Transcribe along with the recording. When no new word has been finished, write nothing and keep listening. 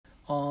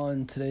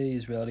On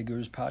today's Reality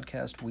Gurus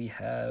podcast, we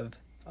have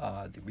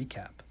the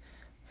recap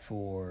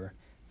for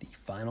the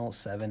final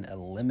 7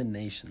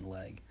 elimination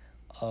leg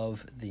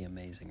of the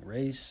Amazing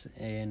Race.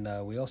 And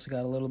we also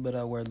got a little bit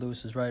of where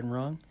Lewis is right and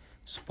wrong.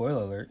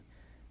 Spoiler alert,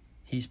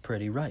 he's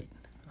pretty right,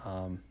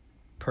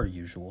 per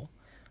usual.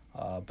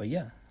 But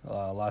yeah,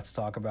 lots to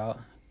talk about.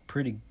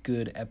 Pretty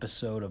good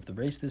episode of the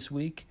race this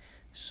week.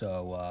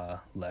 So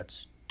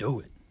let's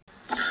do it.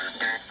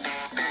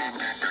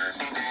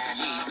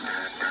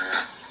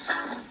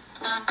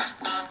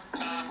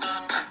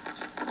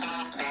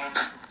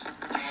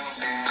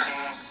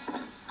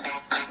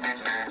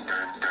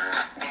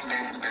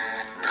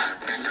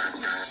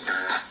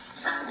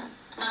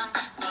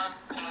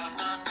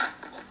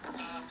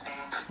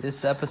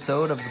 This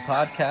episode of the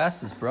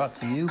podcast is brought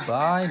to you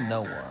by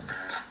no one.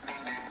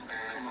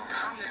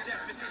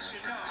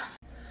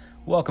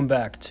 Welcome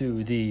back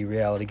to the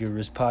Reality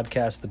Gurus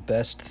podcast, the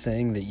best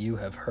thing that you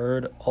have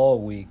heard all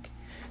week.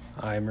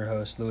 I'm your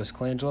host, Louis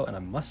Colangelo, and I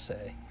must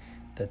say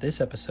that this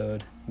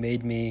episode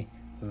made me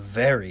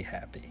very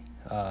happy.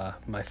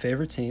 My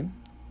favorite team,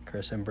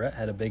 Chris and Brett,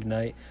 had a big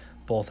night,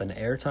 both in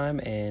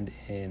airtime and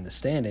in the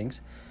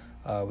standings.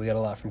 We got a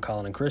lot from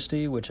Colin and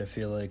Christy, which I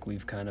feel like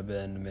we've kind of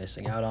been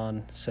missing out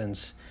on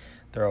since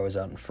they're always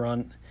out in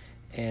front.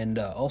 And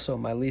also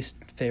my least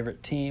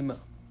favorite team,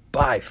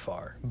 by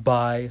far,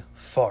 bar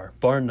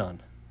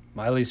none,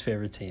 my least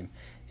favorite team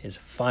is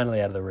finally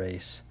out of the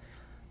race.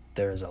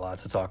 There is a lot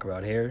to talk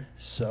about here,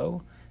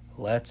 so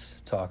let's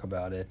talk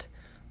about it.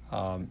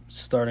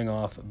 Starting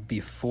off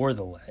before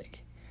the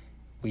leg,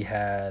 we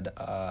had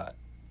a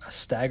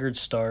staggered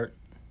start.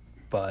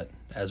 But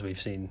as we've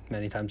seen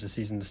many times this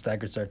season, the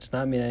staggered start does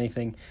not mean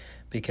anything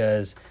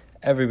because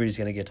everybody's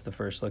going to get to the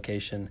first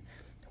location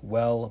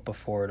well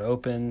before it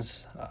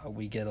opens.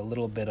 We get a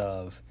little bit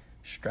of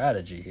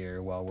strategy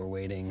here while we're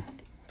waiting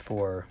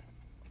for,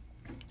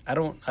 I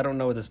don't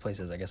know what this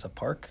place is. I guess a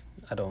park?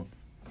 I don't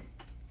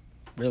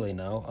really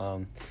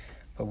know.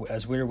 But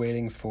as we're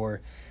waiting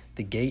for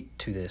the gate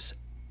to this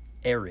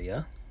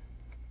area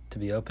to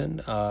be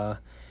opened,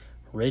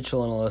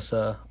 Rachel and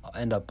Alyssa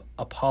end up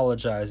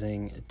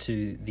apologizing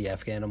to the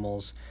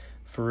Afghanimals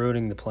for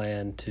ruining the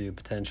plan to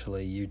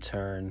potentially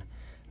U-turn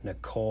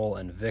Nicole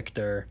and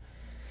Victor.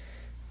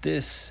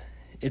 It's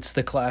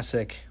the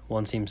classic,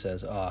 one team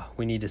says,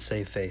 we need to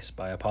save face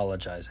by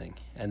apologizing.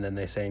 And then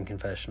they say in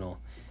confessional,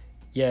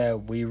 yeah,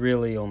 we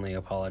really only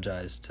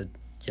apologize to,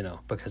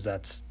 because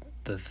that's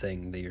the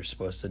thing that you're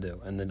supposed to do.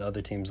 And then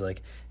other team's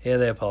like, yeah,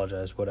 they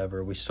apologize,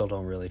 whatever. We still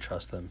don't really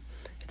trust them.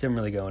 It didn't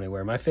really go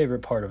anywhere. My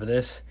favorite part of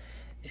this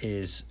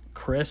is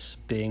Chris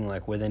being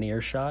like within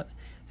earshot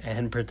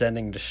and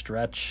pretending to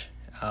stretch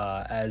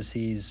as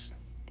he's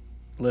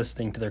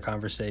listening to their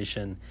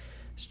conversation.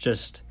 It's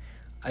just,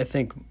 I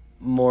think,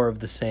 more of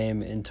the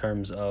same in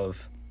terms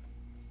of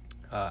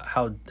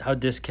how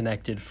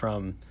disconnected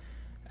from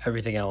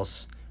everything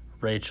else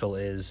Rachel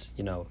is.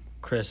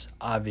 Chris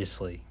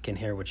obviously can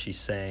hear what she's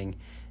saying,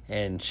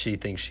 and she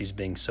thinks she's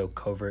being so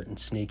covert and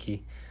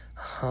sneaky.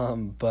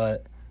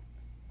 But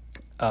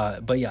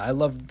yeah, I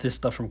love this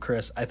stuff from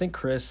Chris. I think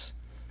Chris,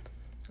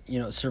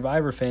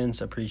 Survivor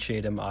fans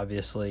appreciate him,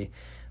 obviously,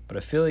 but I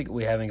feel like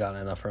we haven't gotten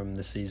enough from him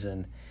this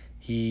season.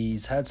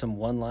 He's had some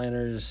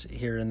one-liners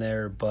here and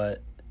there,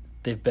 but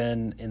they've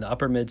been in the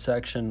upper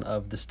midsection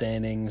of the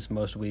standings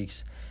most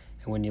weeks,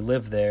 and when you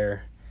live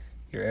there,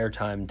 your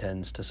airtime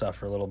tends to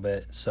suffer a little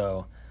bit.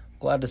 So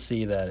glad to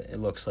see that it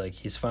looks like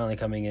he's finally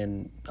coming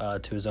in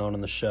to his own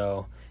on the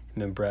show.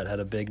 Him and Brett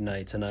had a big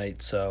night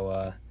tonight,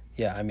 so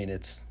yeah, I mean,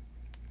 it's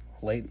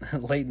late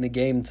in the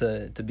game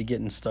to be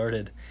getting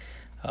started,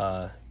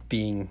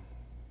 being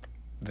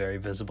very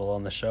visible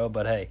on the show,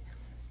 but hey,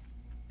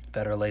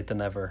 better late than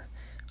never,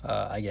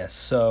 I guess.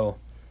 So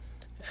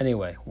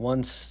anyway,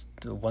 once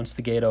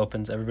the gate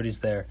opens, everybody's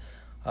there.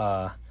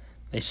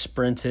 They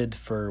sprinted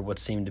for what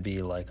seemed to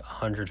be like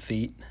 100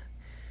 feet,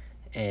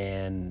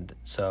 and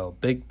so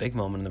big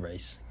moment in the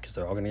race because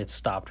they're all going to get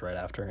stopped right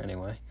after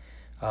anyway.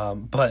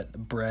 But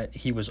Brett,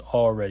 he was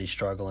already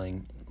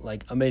struggling.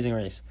 Like, Amazing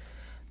Race,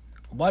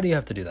 why do you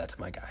have to do that to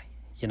my guy?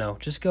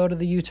 Just go to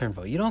the U-turn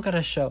vote. You don't got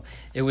to show.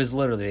 It was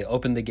literally, they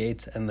opened the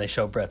gates and they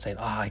show Brett saying,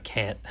 I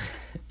can't.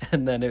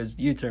 And then it was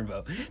U-turn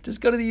vote.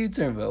 Just go to the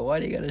U-turn vote. Why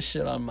do you got to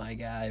shit on my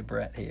guy,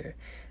 Brett, here?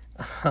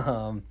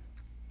 But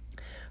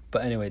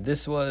anyway,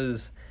 this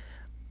was,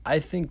 I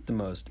think,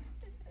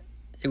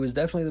 it was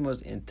definitely the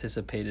most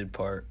anticipated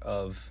part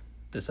of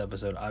this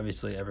episode.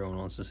 Obviously, everyone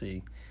wants to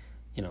see,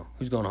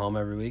 who's going home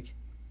every week.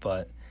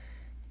 But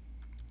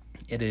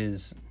it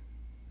is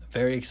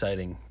very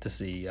exciting to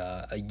see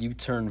a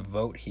U-turn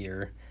vote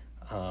here.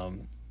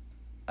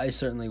 I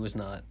certainly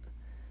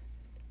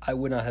I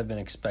would not have been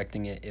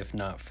expecting it if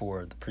not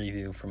for the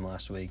preview from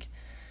last week.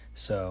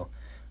 So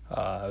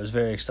I was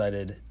very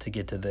excited to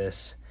get to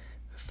this.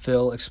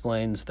 Phil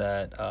explains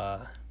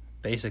that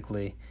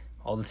basically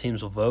all the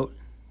teams will vote.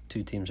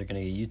 2 teams are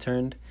going to get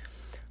U-turned.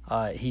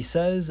 He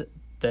says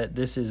that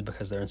this is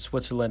because they're in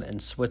Switzerland,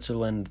 and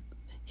Switzerland,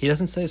 he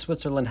doesn't say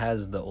Switzerland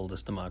has the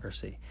oldest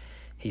democracy.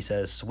 He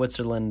says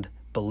Switzerland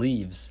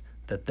believes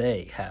that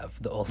they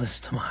have the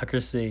oldest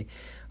democracy,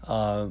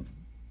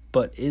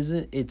 but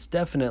it's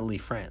definitely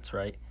France,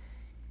 right?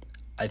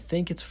 I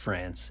think it's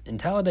France. In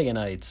Talladega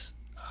Nights,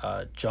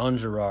 John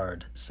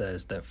Girard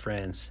says that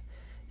France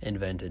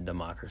invented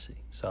democracy.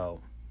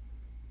 So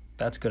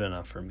that's good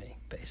enough for me,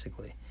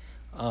 basically.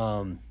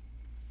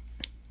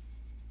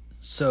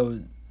 So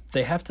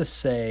they have to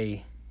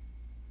say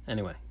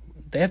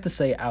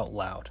out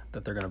loud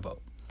that they're going to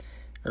vote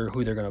or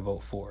who they're going to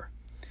vote for.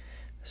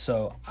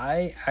 So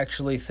I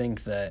actually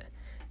think that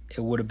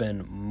it would have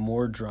been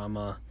more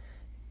drama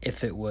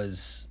if it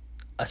was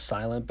a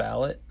silent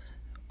ballot,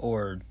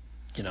 or,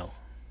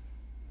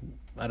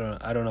 I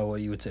don't know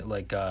what you would say,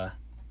 like,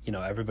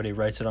 everybody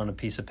writes it on a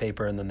piece of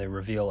paper and then they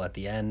reveal at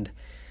the end.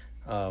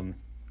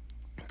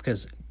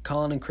 Because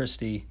Colin and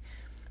Christie,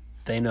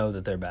 they know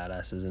that they're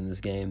badasses in this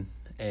game,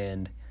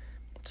 and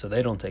so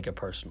they don't take it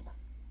personal.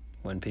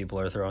 When people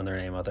are throwing their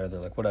name out there,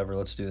 they're like, whatever,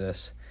 let's do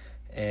this.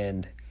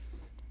 And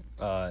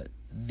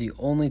the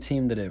only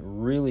team that it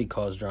really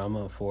caused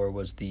drama for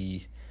was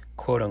the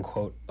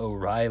quote-unquote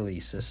O'Reilly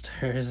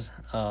sisters,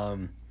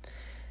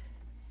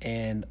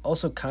 and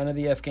also kind of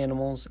the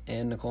Afghanimals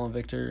and Nicole and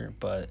Victor,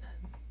 but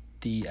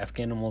the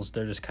Afghanimals,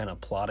 they're just kind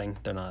of plotting.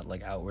 They're not,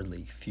 like,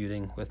 outwardly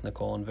feuding with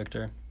Nicole and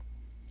Victor.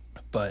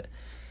 But,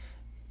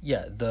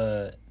 yeah,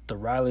 the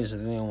Rileys are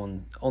the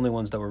only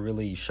ones that were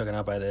really shooken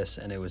up by this,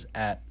 and it was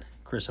at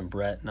Chris and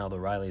Brett. Now the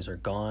Rileys are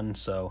gone,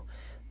 so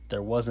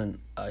there wasn't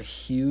a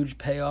huge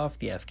payoff.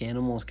 The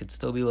Afghanimals could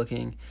still be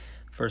looking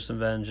for some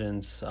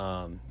vengeance.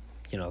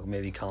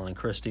 Maybe Colin and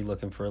Christie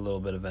looking for a little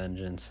bit of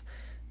vengeance.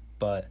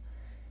 But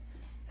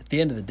at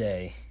the end of the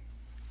day,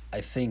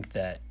 I think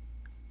that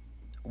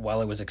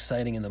while it was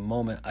exciting in the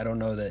moment, I don't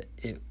know that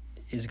it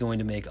is going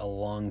to make a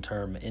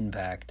long-term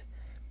impact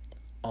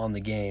on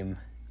the game.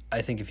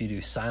 I think if you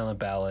do silent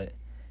ballot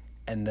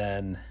and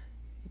then,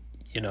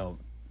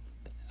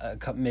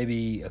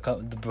 maybe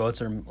the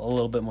votes are a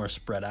little bit more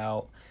spread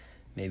out,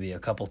 maybe a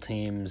couple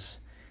teams,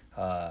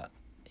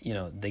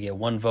 they get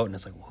one vote and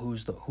it's like, well,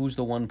 who's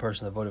the one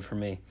person that voted for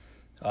me?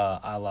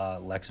 A la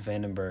Lex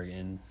Vandenberg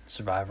in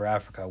Survivor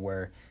Africa,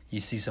 where you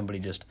see somebody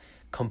just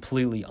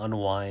completely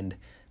unwind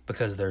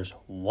because there's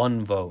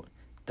one vote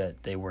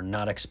that they were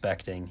not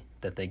expecting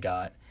that they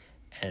got,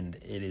 and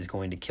it is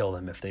going to kill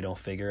them if they don't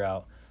figure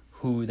out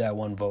who that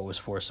one vote was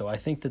for. So I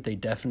think that they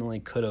definitely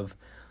could have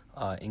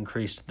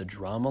increased the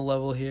drama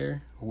level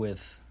here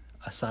with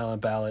a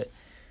silent ballot.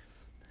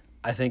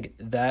 I think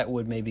that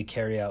would maybe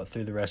carry out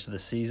through the rest of the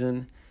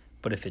season,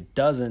 but if it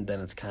doesn't, then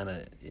it's kind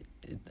of,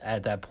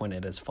 at that point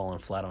it has fallen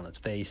flat on its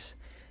face.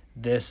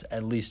 This,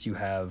 at least you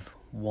have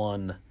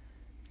one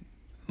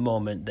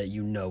moment that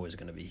is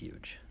going to be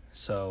huge.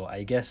 So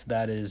I guess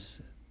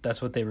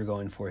that's what they were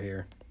going for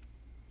here.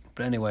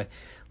 But anyway,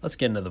 let's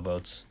get into the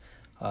votes.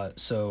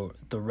 So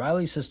the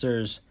Riley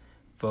sisters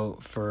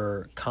vote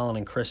for Colin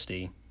and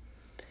Christie,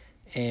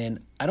 and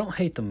I don't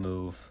hate the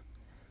move.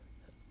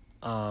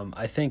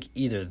 I think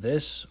either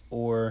this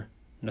or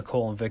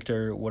Nicole and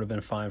Victor would have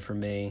been fine for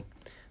me.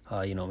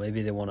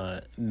 Maybe they want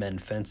to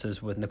mend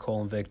fences with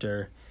Nicole and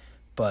Victor,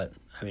 but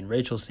I mean,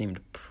 Rachel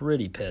seemed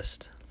pretty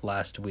pissed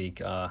last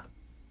week.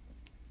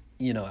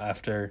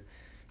 After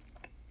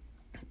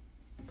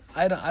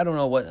I don't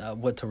know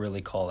what to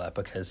really call that,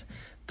 because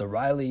the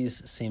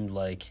Rileys seemed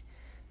like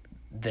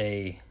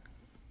they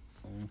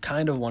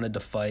kind of wanted to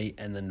fight,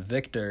 and then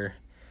Victor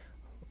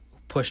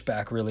pushed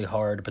back really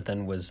hard, but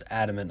then was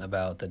adamant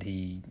about that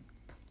he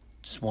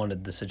just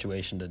wanted the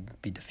situation to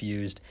be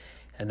diffused.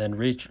 And then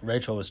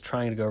Rachel was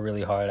trying to go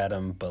really hard at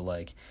him, but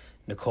like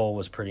Nicole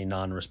was pretty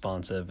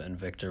non-responsive, and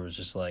Victor was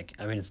just like,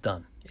 I mean, it's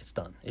done,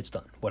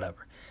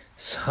 whatever.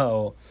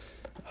 So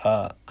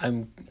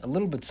I'm a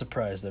little bit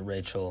surprised that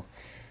Rachel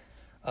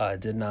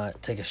did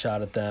not take a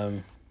shot at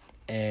them.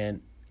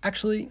 And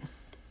actually,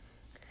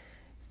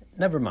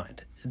 never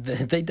mind.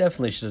 They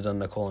definitely should have done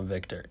Nicole and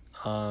Victor.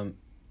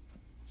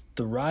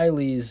 The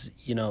Rileys,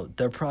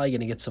 they're probably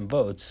going to get some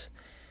votes.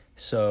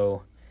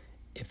 So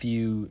if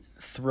you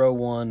throw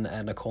one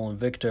at Nicole and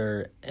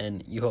Victor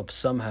and you hope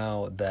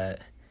somehow that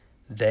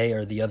they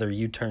are the other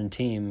U-turn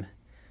team,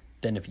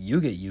 then if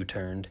you get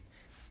U-turned,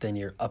 then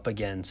you're up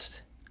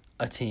against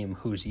a team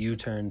who's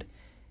U-turned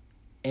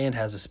and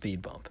has a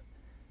speed bump.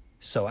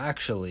 So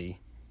actually,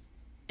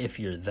 if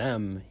you're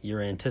them,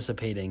 you're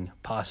anticipating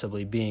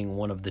possibly being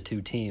one of the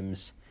two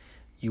teams.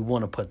 You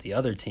want to put the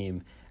other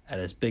team at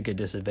as big a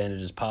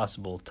disadvantage as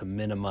possible to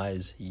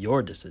minimize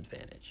your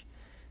disadvantage.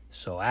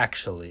 So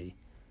actually,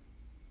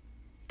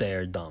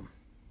 they're dumb.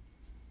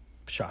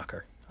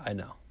 Shocker, I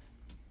know.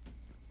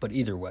 But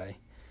either way,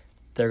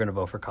 they're going to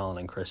vote for Colin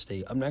and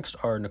Christie. Up next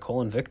are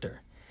Nicole and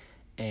Victor.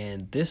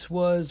 And this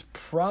was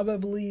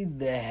probably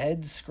the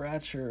head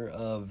scratcher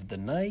of the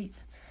night.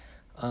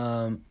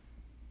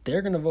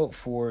 They're going to vote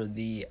for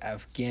the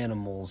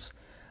Afghanimals.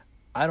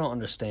 I don't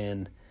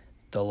understand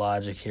the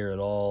logic here at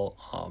all.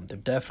 They're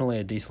definitely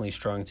a decently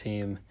strong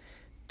team,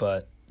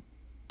 but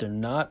they're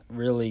not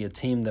really a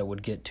team that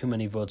would get too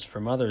many votes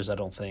from others, I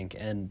don't think.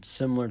 And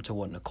similar to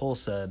what Nicole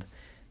said,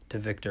 to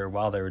Victor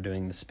while they were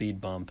doing the speed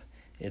bump.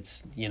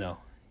 It's,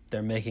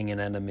 they're making an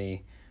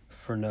enemy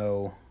for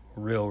no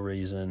real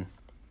reason.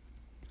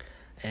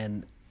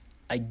 And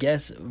I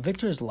guess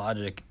Victor's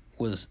logic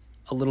was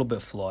a little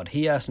bit flawed.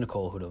 He asked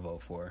Nicole who to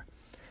vote for.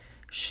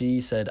 She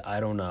said, I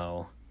don't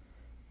know.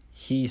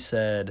 He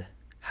said,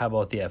 how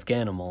about the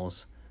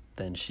Afghanimals?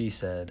 Then she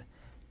said,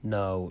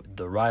 no,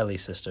 the Riley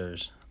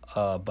sisters,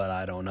 but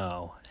I don't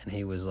know. And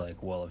he was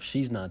like, well, if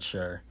she's not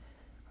sure,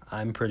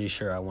 I'm pretty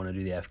sure I want to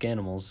do the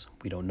Afghanimals.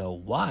 We don't know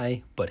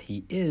why, but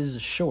he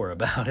is sure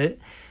about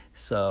it.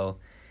 So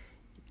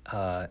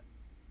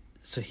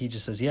he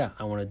just says, yeah,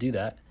 I want to do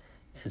that.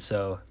 And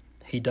so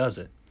he does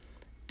it.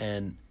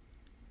 And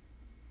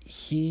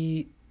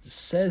he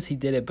says he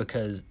did it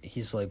because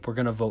he's like, we're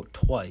going to vote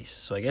twice.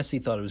 So I guess he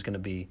thought it was going to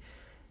be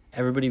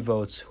everybody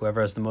votes.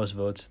 Whoever has the most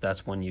votes,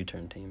 that's one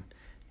U-turn team.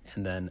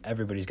 And then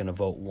everybody's going to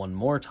vote one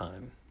more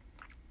time.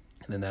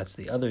 And then that's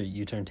the other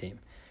U-turn team.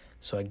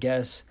 So I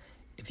guess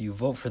if you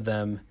vote for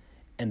them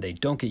and they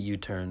don't get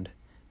U-turned,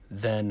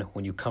 then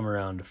when you come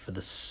around for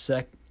the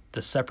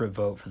separate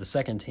vote for the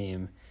second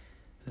team,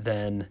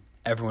 then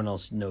everyone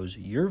else knows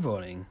you're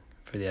voting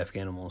for the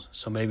Afghanimals.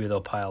 So maybe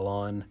they'll pile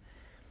on.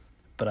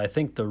 But I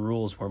think the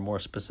rules were more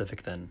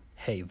specific than,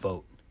 hey,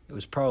 vote. It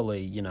was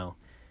probably,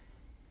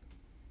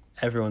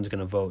 everyone's going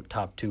to vote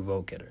top 2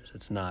 vote getters.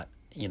 It's not,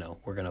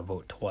 we're going to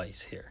vote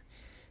twice here.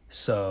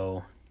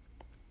 So,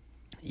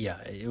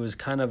 yeah, it was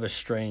kind of a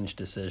strange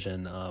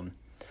decision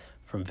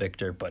from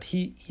Victor, but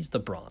he's the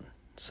brawn.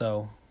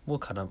 So we'll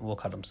cut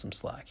him some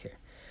slack here.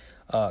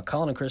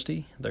 Colin and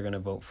Christy, they're going to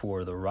vote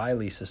for the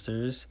Riley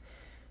sisters.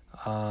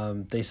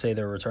 They say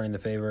they're returning the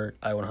favor.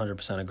 I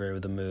 100% agree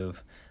with the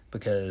move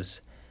because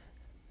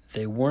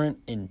they weren't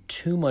in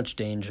too much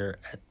danger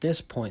at this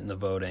point in the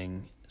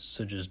voting,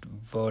 so just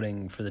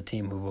voting for the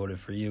team who voted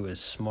for you is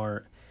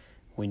smart.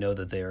 We know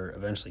that they are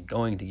eventually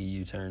going to get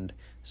U-turned,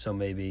 so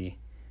maybe,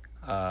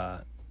 I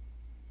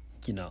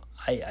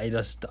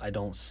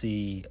don't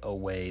see a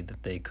way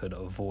that they could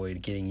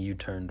avoid getting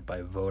U-turned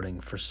by voting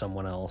for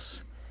someone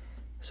else.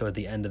 So at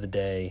the end of the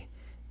day,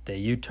 they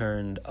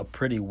U-turned a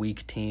pretty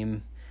weak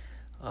team,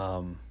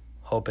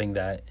 hoping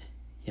that,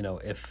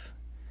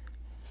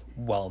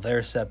 while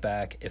they're set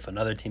back, if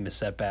another team is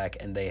set back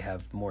and they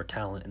have more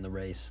talent in the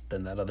race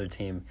than that other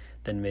team,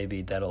 then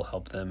maybe that'll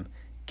help them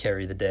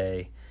carry the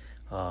day.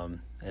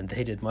 And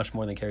they did much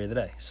more than carry the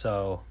day.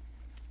 So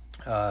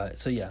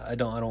yeah, I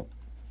don't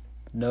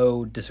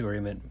no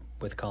disagreement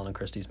with Colin and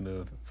Christie's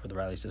move for the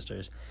Riley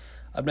sisters.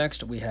 Up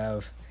next, we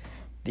have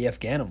the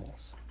Afghanimals,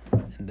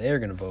 and they're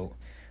going to vote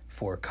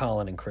for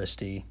Colin and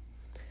Christie.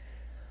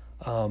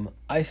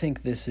 I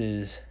think this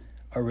is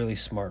a really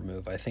smart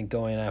move. I think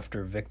going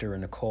after Victor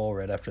and Nicole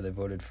right after they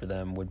voted for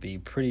them would be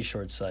pretty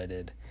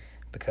short-sighted,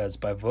 because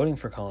by voting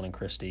for Colin and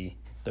Christie,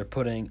 they're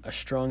putting a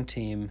strong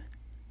team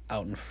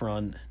out in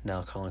front.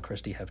 Now Colin and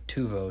Christie have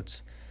 2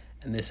 votes,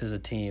 and this is a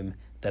team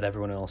that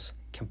everyone else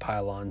can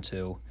pile on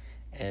to,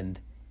 and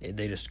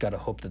they just got to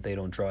hope that they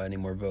don't draw any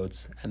more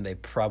votes, and they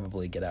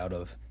probably get out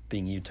of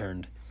being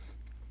U-turned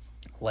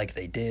like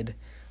they did.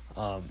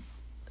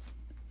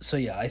 So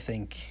yeah, I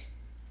think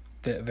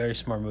very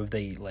smart move.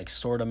 They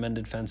sort of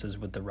mended fences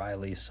with the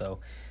Rileys. So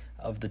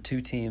of the 2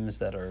 teams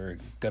that are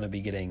going to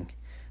be getting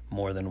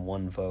more than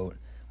 1 vote,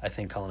 I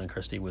think Colin and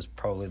Christie was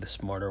probably the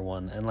smarter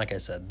one. And like I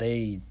said,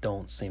 they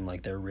don't seem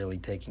like they're really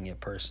taking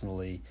it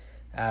personally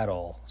at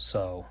all.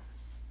 So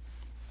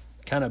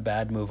kind of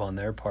bad move on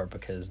their part,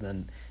 because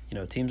then,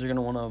 teams are going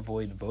to want to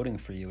avoid voting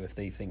for you if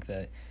they think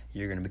that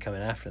you're going to be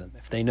coming after them.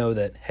 If they know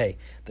that, hey,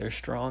 they're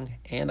strong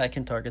and I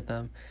can target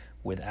them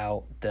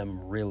without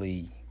them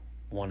really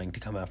wanting to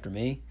come after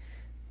me,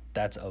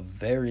 that's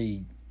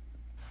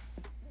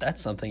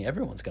something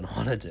everyone's going to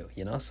want to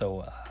do,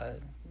 So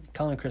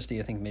Colin Christie,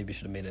 I think, maybe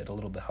should have made it a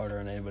little bit harder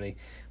on anybody.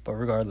 But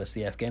regardless,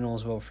 the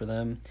Afghanimals vote for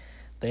them.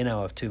 They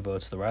now have 2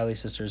 votes. The Riley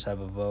sisters have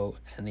a vote,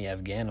 and the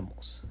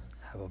Afghanimals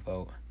have a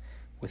vote,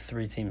 with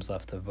 3 teams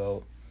left to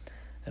vote.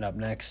 And up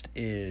next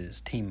is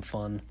Team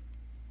Fun.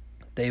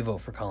 They vote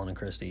for Colin and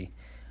Christie.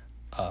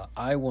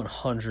 I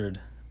 100%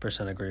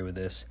 agree with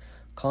this.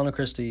 Colin and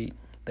Christie,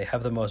 they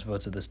have the most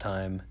votes at this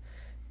time,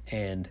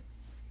 and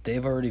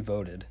they've already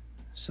voted,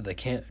 so they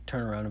can't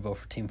turn around and vote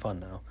for Team Fun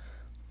now.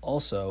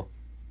 Also,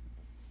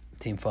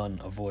 Team Fun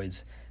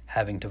avoids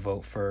having to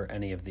vote for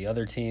any of the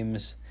other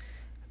teams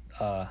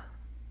that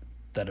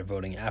are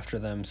voting after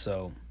them,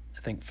 so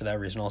I think for that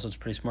reason also it's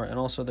pretty smart. And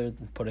also they're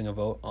putting a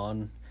vote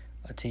on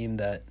a team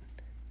that,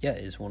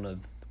 is one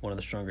of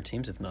the stronger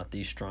teams, if not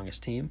the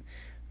strongest team.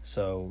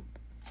 So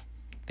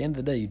at the end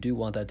of the day, you do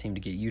want that team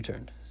to get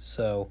U-turned.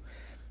 So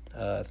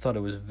I thought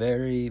it was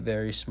very,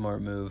 very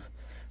smart move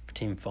for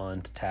Team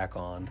Fun to tack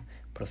on,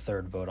 put a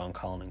 3rd vote on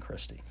Colin and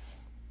Christie.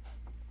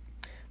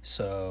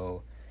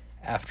 So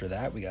after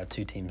that, we got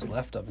 2 teams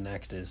left. Up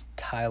next is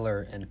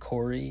Tyler and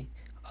Corey.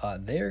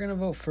 They are going to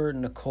vote for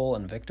Nicole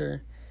and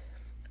Victor.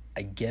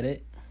 I get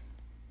it,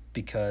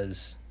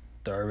 because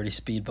they're already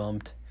speed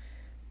bumped,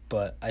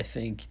 but I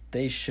think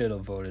they should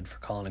have voted for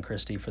Colin and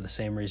Christie for the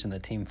same reason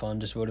that Team Fun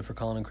just voted for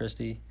Colin and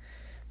Christie,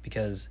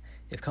 because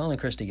if Colin and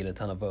Christie get a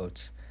ton of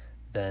votes,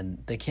 then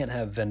they can't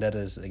have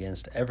vendettas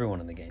against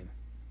everyone in the game.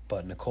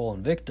 But Nicole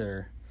and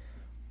Victor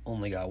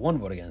only got one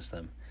vote against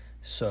them.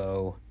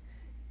 So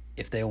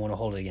if they want to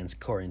hold it against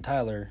Corey and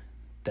Tyler,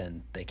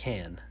 then they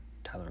can.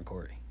 Tyler and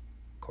Corey.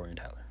 Corey and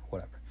Tyler,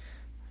 whatever.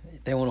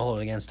 If they want to hold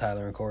it against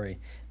Tyler and Corey,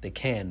 they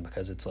can,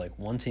 because it's like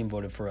one team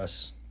voted for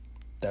us.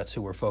 That's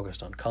who we're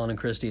focused on. Colin and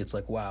Christie, it's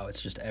like, wow,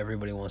 it's just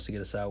everybody wants to get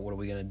us out. What are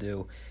we going to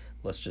do?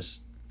 Let's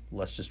just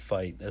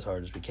fight as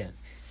hard as we can.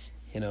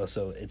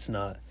 So it's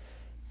not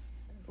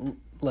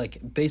like,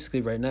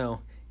 basically right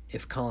now,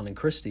 if Colin and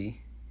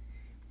Christie,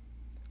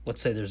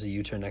 let's say there's a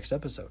U-turn next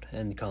episode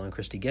and Colin and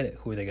Christie get it,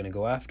 who are they going to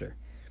go after?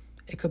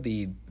 It could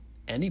be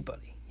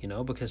anybody,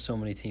 because so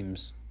many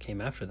teams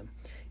came after them.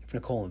 If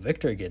Nicole and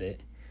Victor get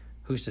it,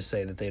 who's to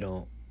say that they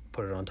don't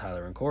put it on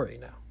Tyler and Corey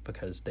now,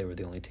 because they were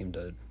the only team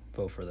to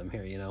vote for them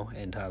here,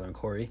 and Tyler and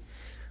Corey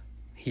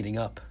heating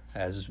up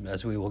as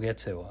we will get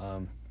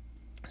to.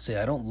 So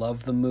yeah, I don't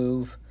love the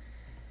move.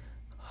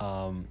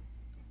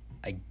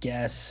 I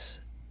guess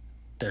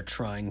they're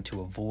trying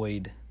to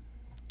avoid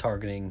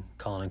targeting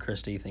Colin and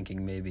Christie,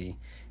 thinking maybe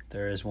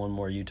there is one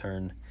more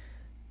U-turn,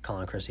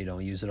 Colin and Christie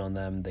don't use it on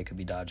them, they could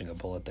be dodging a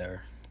bullet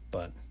there.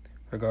 But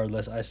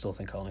regardless, I still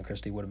think Colin and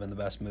Christie would have been the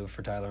best move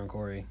for Tyler and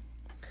Corey.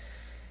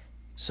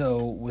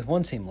 So with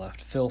one team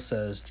left, Phil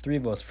says 3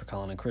 votes for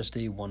Colin and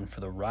Christie, 1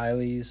 for the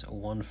Rileys,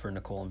 1 for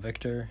Nicole and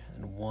Victor,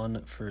 and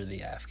 1 for the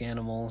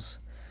Afghanimals.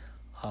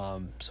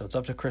 So it's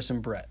up to Chris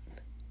and Brett,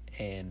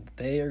 and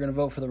they are going to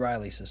vote for the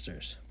Riley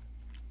sisters.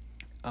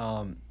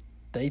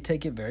 They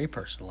take it very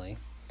personally,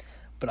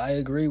 but I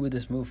agree with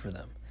this move for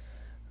them.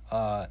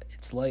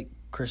 It's like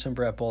Chris and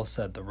Brett both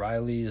said, the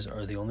Rileys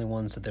are the only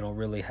ones that they don't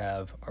really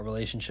have a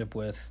relationship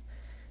with.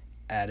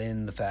 Add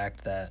in the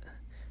fact that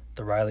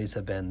the Rileys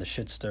have been the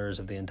shit stirs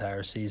of the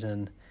entire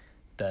season,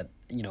 that,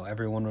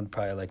 everyone would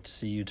probably like to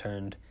see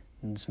U-turned.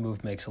 And this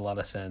move makes a lot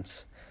of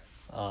sense.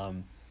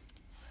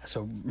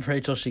 So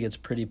Rachel, she gets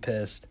pretty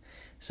pissed,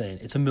 saying,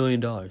 it's $1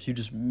 million. You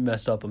just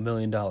messed up $1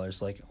 million.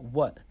 Like,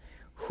 what?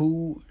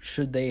 Who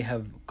should they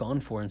have gone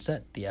for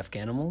instead? The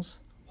Afghanimals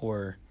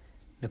or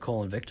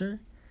Nicole and Victor?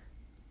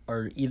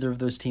 Are either of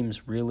those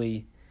teams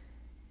really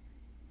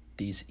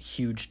these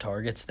huge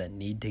targets that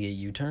need to get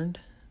U-turned?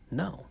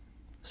 No.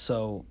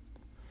 So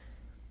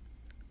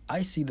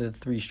I see the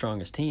 3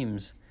 strongest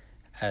teams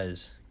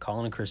as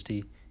Colin and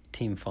Christie,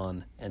 Team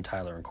Fun, and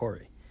Tyler and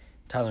Corey.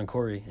 Tyler and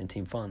Corey and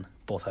Team Fun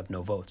both have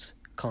no votes.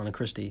 Colin and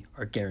Christie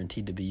are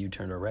guaranteed to be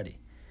U-turned already.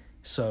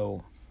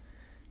 So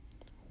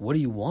what do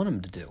you want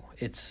them to do?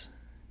 It's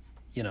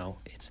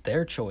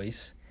their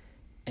choice.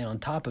 And on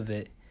top of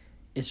it,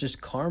 it's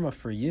just karma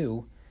for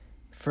you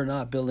for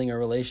not building a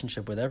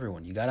relationship with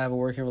everyone. You got to have a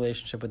working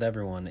relationship with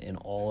everyone in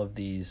all of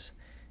these,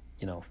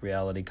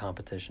 reality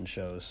competition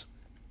shows.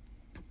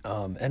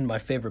 And my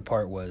favorite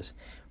part was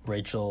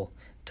Rachel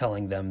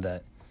telling them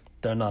that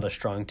they're not a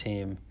strong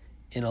team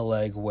in a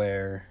leg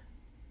where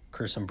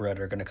Chris and Brett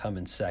are going to come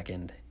in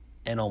second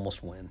and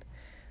almost win,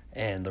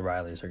 and the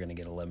Rileys are going to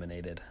get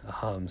eliminated.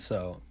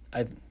 So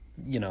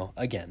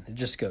again, it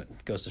just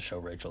goes to show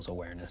Rachel's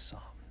awareness.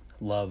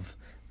 Love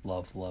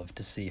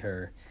to see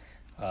her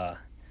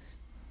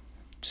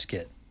just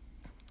get,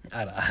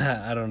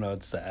 I don't know,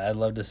 I'd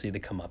love to see the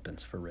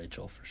comeuppance for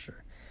Rachel for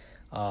sure.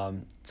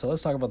 So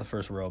let's talk about the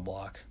first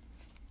roadblock.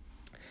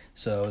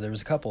 So there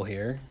was a couple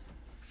here.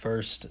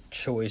 First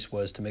choice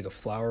was to make a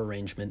flower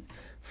arrangement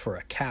for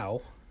a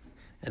cow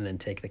and then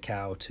take the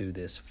cow to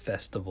this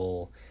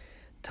festival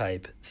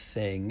type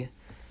thing.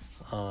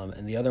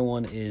 And the other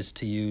one is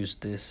to use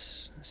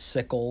this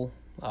sickle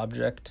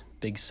object,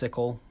 big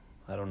sickle.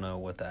 I don't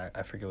know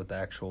I forget what the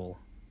actual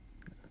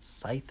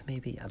scythe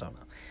maybe? I don't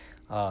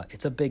know.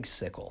 It's a big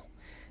sickle.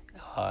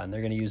 And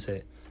they're going to use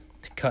it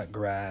to cut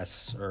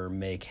grass or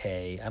make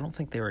hay. I don't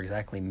think they were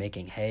exactly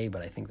making hay,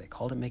 but I think they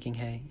called it making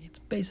hay. It's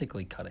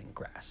basically cutting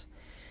grass.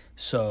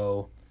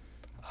 So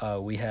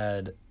we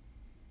had,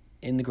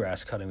 in the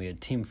grass cutting, we had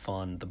Team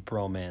Fun, the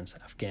Bromance,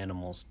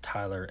 Afghanimals,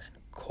 Tyler, and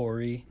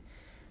Corey.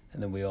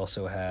 And then we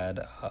also had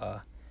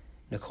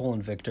Nicole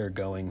and Victor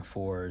going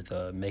for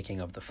the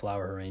making of the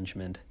flower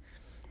arrangement.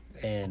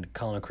 And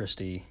Colin and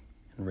Christie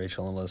and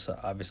Rachel and Alyssa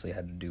obviously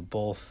had to do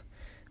both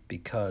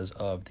because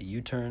of the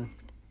U-turn.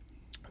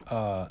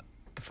 But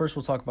first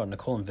we'll talk about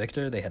Nicole and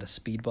Victor. They had a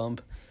speed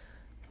bump.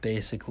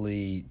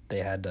 Basically, they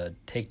had to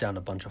take down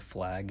a bunch of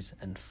flags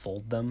and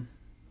fold them.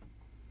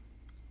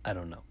 I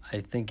don't know.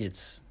 I think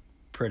it's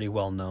pretty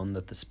well known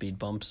that the speed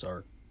bumps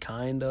are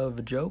kind of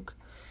a joke.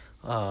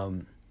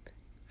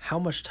 How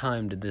much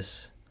time did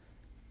this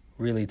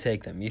really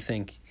take them? You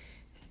think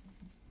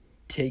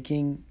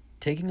taking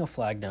a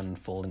flag down and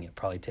folding it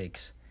probably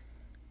takes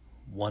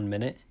 1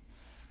 minute?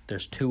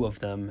 There's 2 of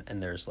them,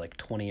 and there's like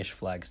 20-ish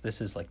flags.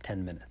 This is like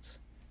 10 minutes,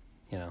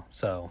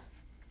 So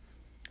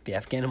the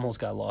Afghanimals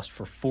got lost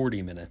for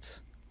 40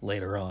 minutes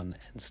later on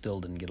and still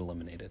didn't get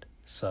eliminated.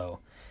 So,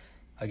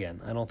 again,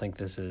 I don't think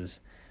this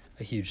is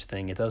a huge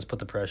thing. It does put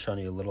the pressure on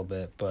you a little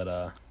bit,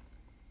 but,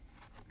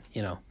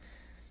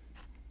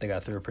 they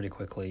got through it pretty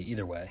quickly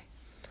either way.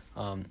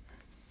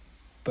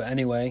 But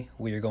anyway,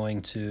 we are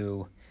going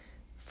to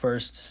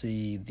first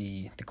see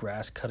the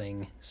grass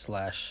cutting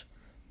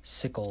 /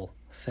 sickle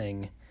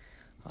thing.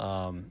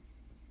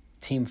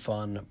 Team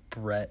Fun,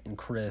 Brett and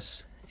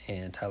Chris,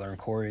 and Tyler and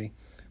Corey,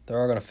 they're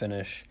all going to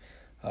finish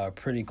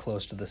pretty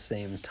close to the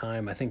same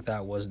time. I think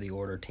that was the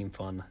order. Team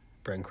Fun,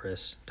 Brett and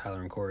Chris,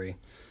 Tyler and Corey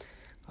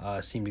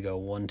seem to go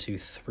 1, 2,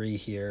 3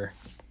 here.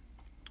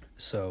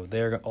 So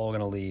they're all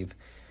going to leave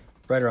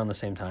right around the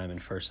same time in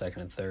first,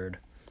 second, and third.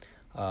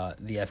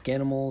 The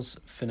Afghanimals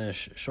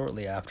finish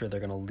shortly after. They're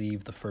going to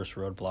leave the first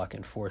roadblock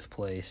in fourth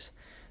place.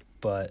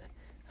 But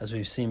as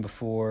we've seen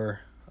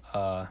before,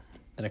 the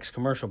next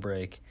commercial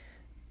break,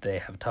 they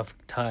have a tough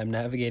time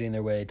navigating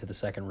their way to the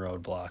second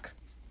roadblock.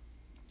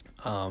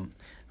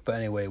 But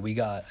anyway, we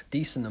got a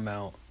decent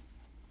amount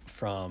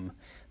from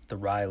the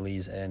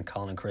Rileys and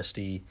Colin and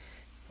Christie.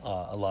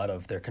 A lot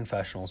of their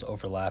confessionals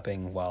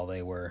overlapping while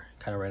they were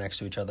kind of right next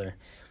to each other.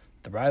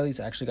 The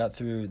Rileys actually got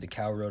through the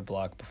cow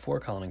roadblock before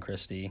Colin and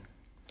Christie.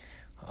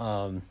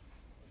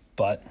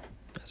 But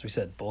as we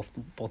said, both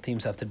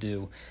teams have to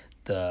do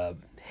the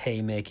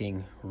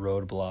haymaking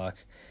roadblock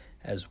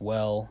as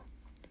well.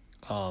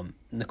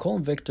 Nicole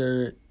and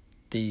Victor,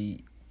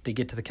 they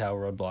get to the cow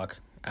roadblock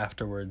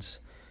afterwards,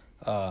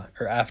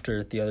 or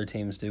after the other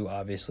teams do,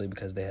 obviously,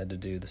 because they had to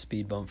do the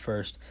speed bump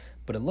first.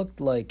 But it looked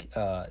like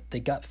they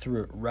got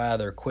through it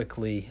rather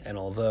quickly, and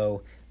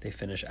although they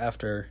finish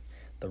after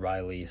the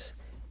Rileys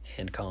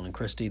and Colin and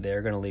Christie,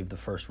 they're going to leave the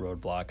first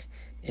roadblock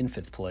in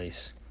fifth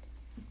place.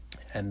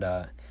 And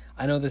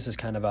I know this is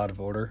kind of out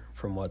of order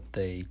from what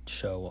they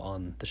show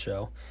on the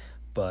show,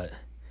 but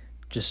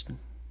just,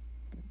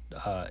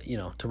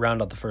 to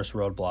round out the first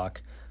roadblock,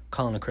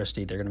 Colin and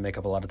Christie, they're going to make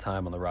up a lot of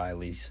time on the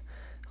Rileys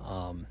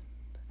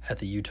at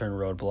the U-turn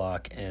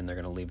roadblock, and they're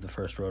going to leave the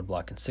first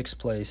roadblock in sixth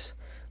place,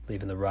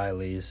 leaving the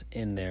Rileys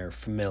in their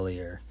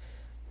familiar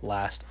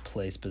last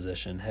place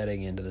position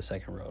heading into the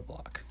second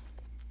roadblock.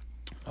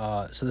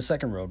 So the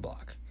second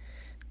roadblock,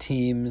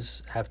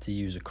 teams have to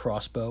use a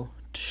crossbow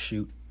to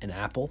shoot an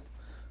apple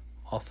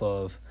off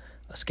of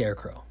a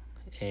scarecrow.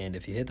 And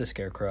if you hit the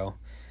scarecrow,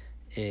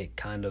 it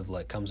kind of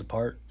like comes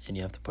apart and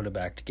you have to put it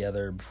back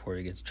together before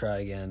you get to try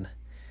again.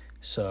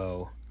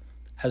 So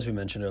as we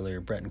mentioned earlier,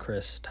 Brett and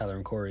Chris, Tyler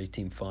and Corey,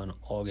 Team Fun,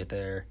 all get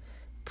there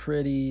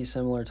pretty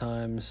similar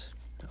times.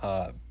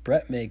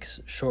 Brett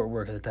makes short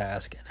work of the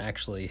task and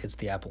actually hits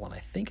the apple on, I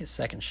think, his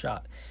second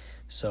shot.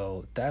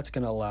 So that's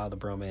going to allow the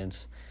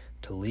bromance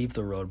to leave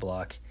the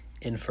roadblock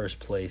in first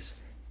place,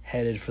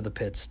 headed for the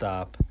pit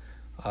stop.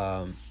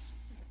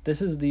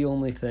 This is the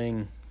only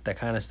thing that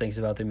kind of stinks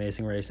about the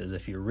Amazing Race, is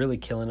if you're really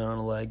killing it on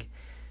a leg,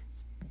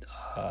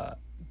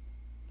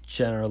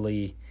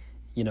 generally,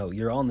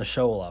 you're on the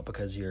show a lot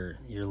because you're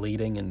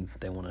leading and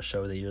they want to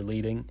show that you're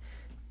leading,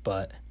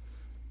 but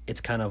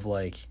it's kind of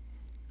like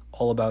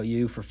all about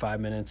you for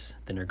 5 minutes,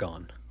 then you're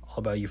gone. All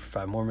about you for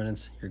 5 more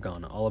minutes, you're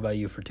gone. All about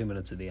you for 2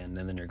 minutes at the end,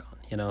 and then you're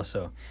gone.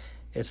 So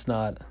it's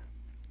not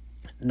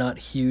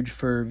huge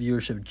for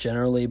viewership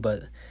generally,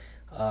 but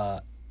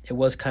it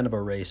was kind of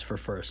a race for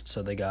first,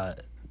 so they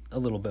got a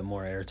little bit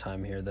more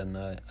airtime here than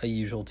a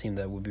usual team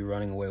that would be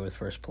running away with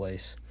first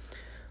place.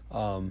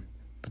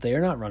 But they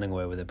are not running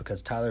away with it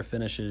because Tyler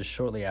finishes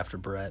shortly after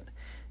Brett,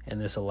 and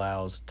this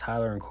allows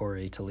Tyler and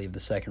Corey to leave the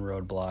second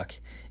roadblock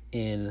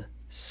in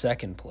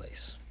second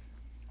place.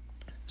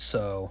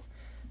 So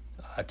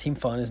Team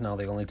Fun is now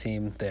the only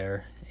team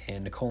there,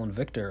 and Nicole and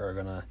Victor are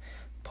going to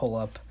pull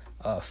up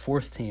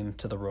fourth team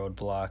to the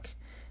roadblock,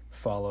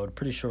 followed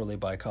pretty shortly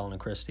by Colin and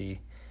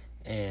Christie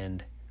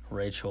and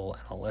Rachel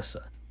and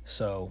Alyssa.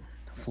 So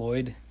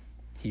Floyd,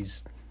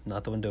 he's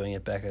not the one doing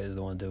it. Becca is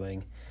the one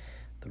doing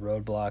the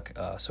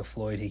roadblock. So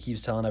Floyd, he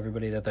keeps telling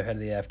everybody that they're head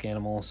of the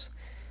Afghanimals.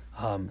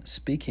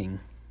 Speaking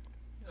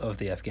of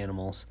the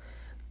Afghanimals,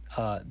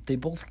 they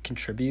both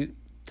contribute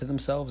to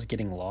themselves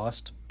getting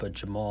lost, but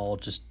Jamal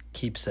just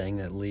keeps saying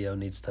that Leo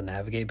needs to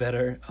navigate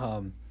better.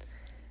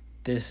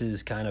 This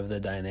is kind of the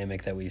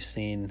dynamic that we've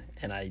seen,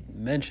 and I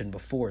mentioned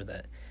before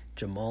that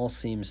Jamal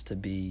seems to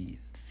be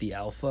the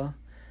alpha,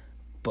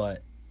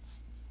 but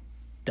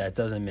that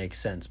doesn't make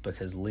sense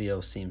because Leo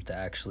seems to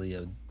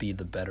actually be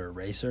the better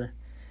racer.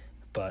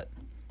 But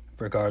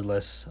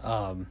regardless,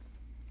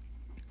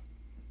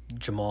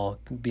 Jamal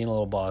being a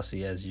little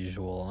bossy as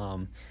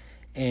usual,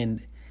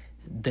 and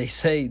they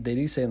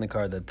do say in the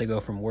card that they go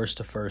from worst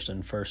to first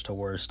and first to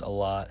worst a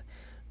lot,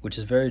 which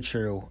is very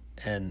true.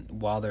 And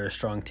while they're a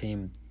strong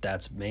team,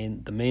 that's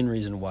the main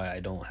reason why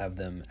I don't have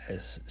them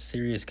as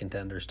serious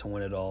contenders to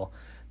win it all,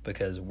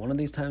 because one of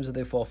these times that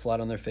they fall flat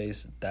on their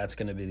face, that's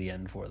going to be the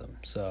end for them.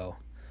 So,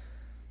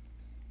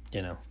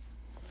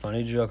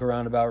 funny to joke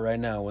around about right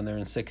now when they're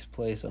in sixth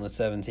place on a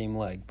 7-team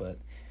leg, but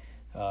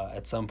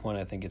at some point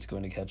I think it's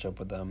going to catch up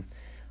with them.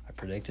 I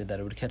predicted that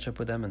it would catch up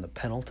with them in the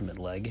penultimate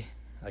leg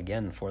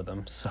again for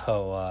them,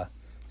 so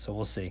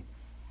we'll see.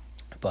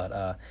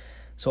 But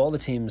so all the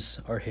teams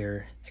are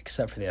here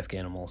except for the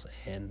Afghanimals,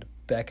 and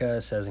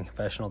Becca says in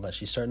confessional that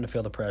she's starting to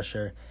feel the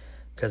pressure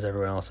because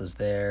everyone else is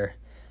there.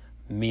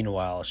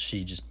 Meanwhile,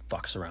 she just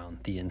fucks around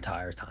the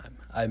entire time.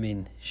 I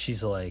mean,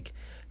 she's like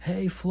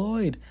hey,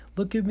 Floyd,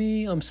 look at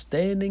me, I'm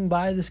standing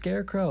by the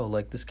Scarecrow.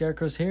 Like, the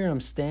Scarecrow's here, and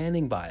I'm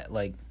standing by it.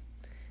 Like,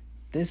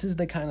 this is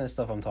the kind of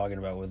stuff I'm talking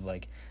about with,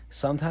 like,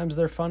 sometimes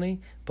they're funny,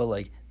 but,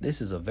 like,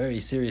 this is a very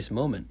serious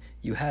moment.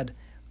 You had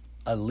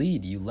a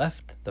lead. You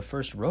left the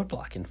first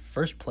roadblock in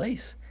first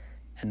place,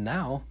 and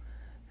now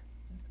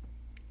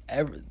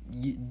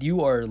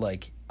you are,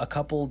 like, a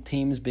couple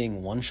teams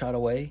being one shot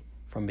away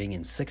from being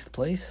in sixth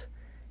place.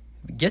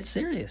 Get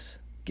serious.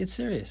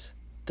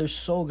 They're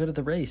so good at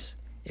the race.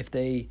 If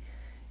they,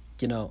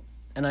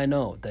 and I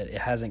know that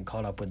it hasn't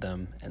caught up with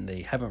them and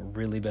they haven't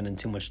really been in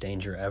too much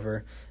danger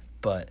ever,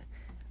 but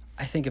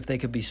I think if they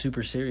could be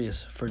super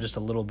serious for just a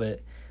little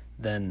bit,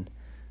 then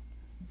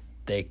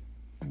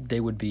they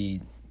would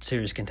be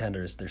serious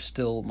contenders. They're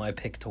still my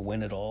pick to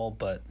win it all,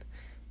 but,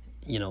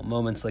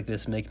 moments like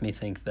this make me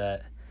think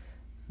that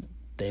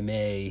they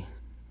may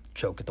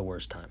choke at the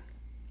worst time.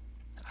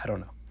 I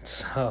don't know.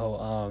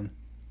 So,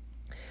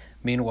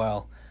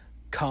 meanwhile,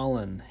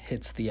 Colin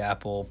hits the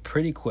apple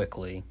pretty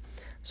quickly.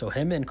 So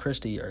him and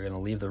Christy are going to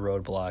leave the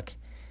roadblock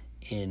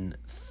in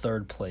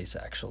third place,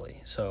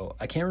 actually. So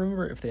I can't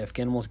remember if the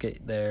Afghanimals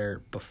get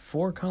there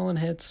before Colin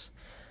hits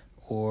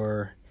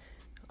or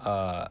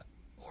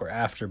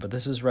after, but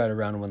this is right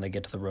around when they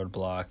get to the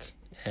roadblock.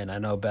 And I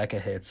know Becca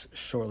hits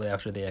shortly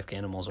after the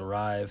Afghanimals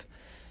arrive,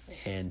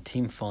 and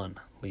Team Fun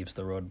leaves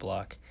the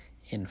roadblock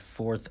in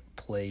fourth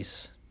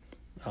place.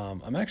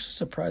 I'm actually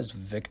surprised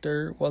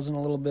Victor wasn't a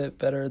little bit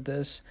better at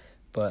this,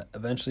 but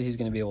eventually he's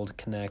going to be able to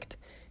connect.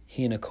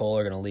 He and Nicole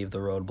are going to leave the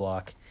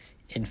roadblock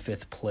in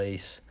fifth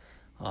place,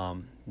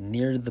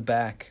 near the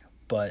back,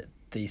 but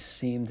they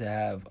seem to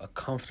have a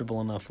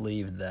comfortable enough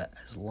lead that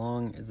as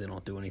long as they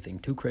don't do anything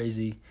too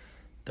crazy,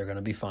 they're going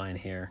to be fine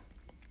here.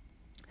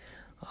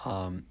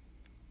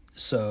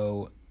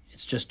 So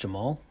it's just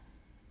Jamal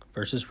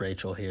versus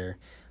Rachel here.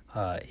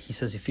 He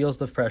says he feels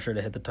the pressure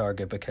to hit the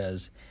target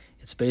because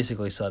it's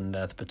basically sudden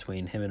death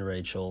between him and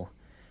Rachel.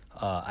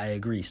 I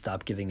agree.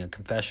 Stop giving a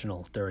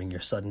confessional during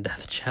your sudden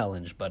death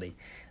challenge, buddy.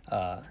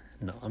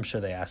 No, I'm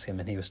sure they asked him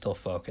and he was still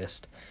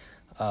focused.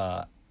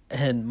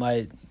 And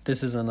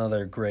this is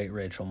another great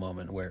Rachel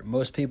moment where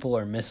most people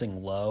are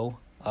missing low,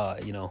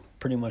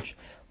 pretty much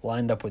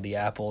lined up with the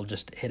apple,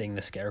 just hitting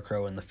the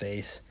Scarecrow in the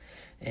face.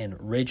 And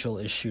Rachel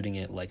is shooting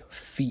it like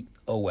feet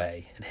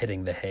away and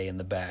hitting the hay in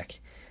the back.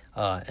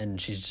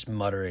 And she's just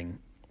muttering,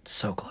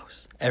 so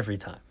close, every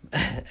time.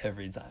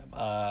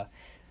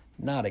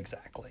 Not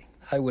exactly.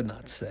 I would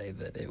not say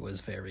that it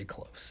was very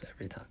close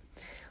every time.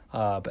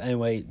 But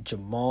anyway,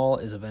 Jamal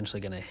is eventually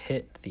going to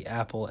hit the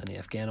apple, and the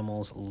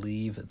Afghanimals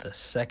leave the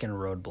second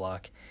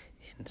roadblock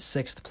in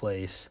sixth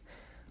place.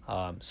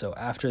 So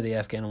after the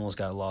Afghanimals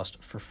got lost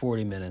for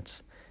 40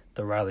 minutes,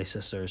 the Riley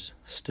sisters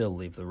still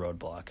leave the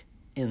roadblock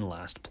in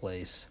last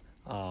place.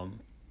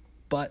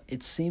 But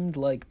it seemed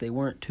like they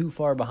weren't too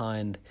far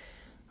behind.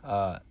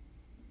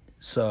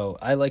 So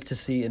I like to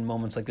see in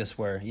moments like this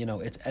where,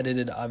 it's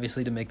edited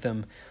obviously to make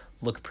them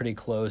look pretty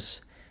close,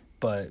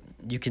 but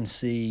you can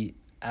see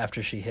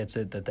after she hits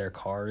it that their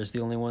car is the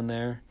only one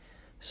there.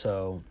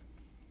 So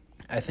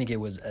I think it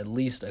was at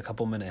least a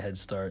couple minute head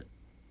start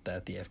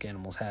that the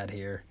Afghanimals had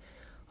here.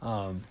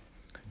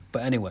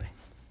 But anyway,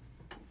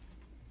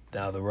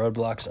 now the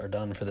roadblocks are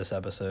done for this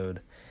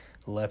episode.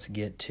 Let's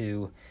get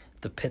to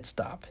the pit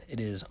stop. It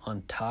is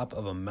on top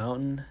of a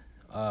mountain.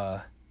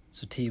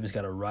 So team's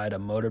got to ride a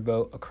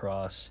motorboat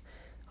across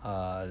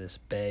this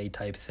bay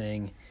type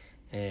thing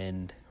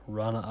and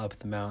run up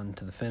the mountain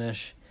to the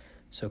finish.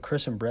 So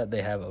Chris and Brett,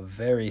 they have a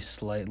very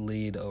slight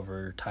lead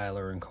over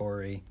Tyler and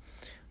Corey.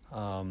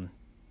 So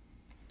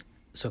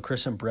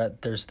Chris and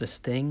Brett, there's this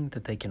thing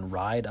that they can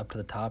ride up to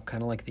the top,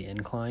 kind of like the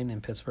incline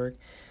in Pittsburgh.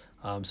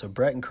 So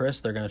Brett and Chris,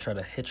 they're going to try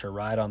to hitch a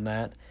ride on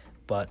that,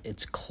 but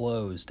it's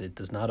closed. It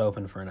does not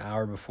open for an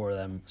hour before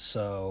them,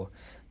 so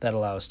that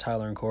allows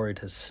Tyler and Corey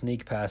to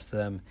sneak past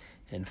them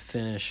and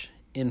finish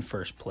in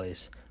first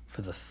place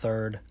for the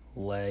third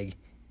leg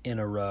in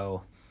a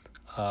row.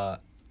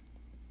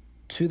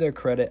 To their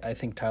credit, I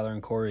think Tyler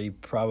and Corey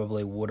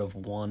probably would have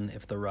won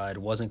if the ride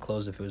wasn't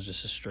closed. If it was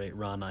just a straight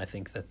run, I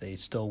think that they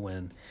still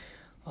win.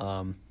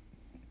 But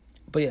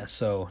yeah,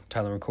 so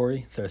Tyler and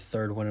Corey, their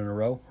third win in a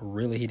row,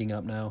 really heating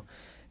up now.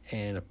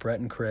 And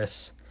Brett and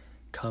Chris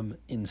come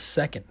in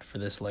second for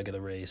this leg of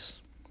the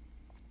race,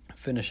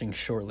 finishing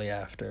shortly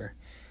after.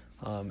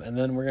 And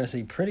then we're going to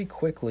see pretty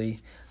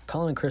quickly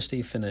Colin and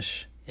Christy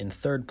finish in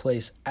third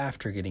place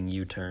after getting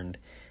U-turned,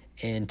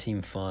 and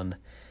Team Fun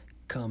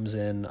comes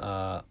in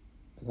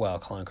while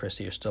Colin and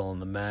Christy are still on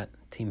the mat.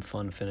 Team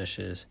Fun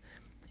finishes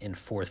in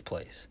fourth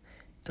place.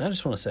 And I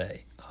just want to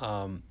say,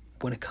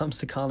 when it comes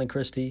to Colin and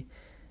Christy,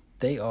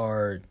 they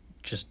are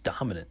just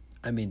dominant.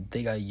 I mean,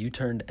 they got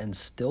U-turned and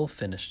still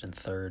finished in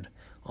third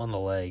on the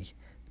leg,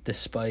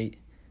 despite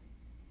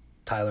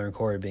Tyler and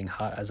Corey being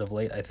hot as of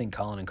late. I think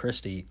Colin and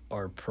Christy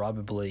are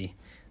probably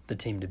the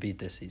team to beat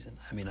this season.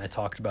 I mean, I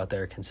talked about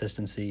their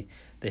consistency.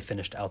 They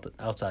finished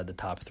outside the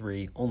top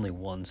three only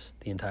once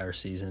the entire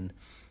season.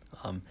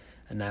 And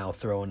now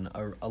throwing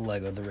a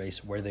leg of the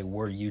race where they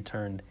were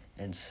U-turned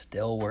and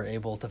still were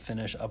able to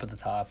finish up at the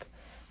top.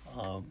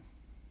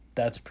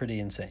 That's pretty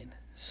insane.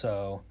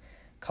 So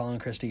Colin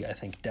and Christie, I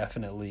think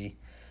definitely,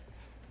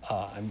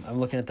 I'm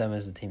looking at them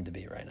as the team to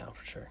beat right now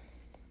for sure.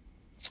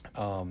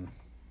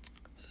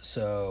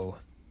 So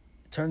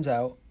it turns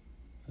out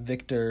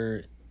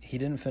Victor, he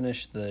didn't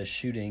finish the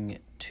shooting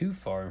too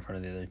far in front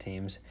of the other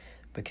teams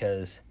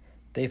because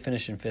they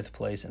finished in 5th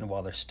place, and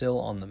while they're still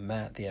on the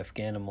mat, the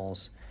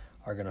Afghanimals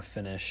are going to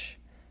finish.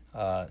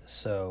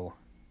 So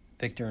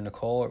Victor and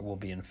Nicole will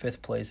be in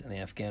 5th place, and the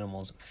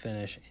Afghanimals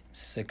finish in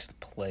 6th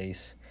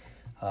place.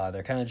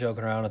 They're kind of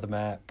joking around at the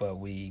mat, but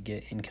we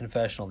get in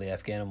confessional, the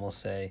Afghanimals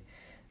say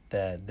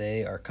that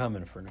they are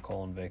coming for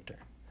Nicole and Victor.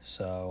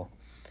 So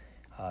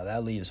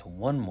that leaves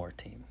one more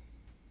team.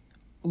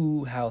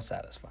 Ooh, how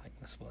satisfying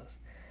this was.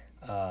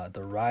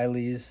 The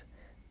Rileys,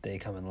 they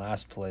come in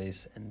last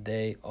place, and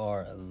they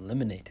are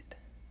eliminated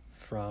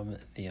from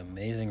the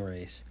Amazing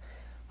Race.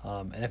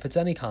 And if it's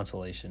any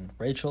consolation,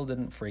 Rachel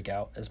didn't freak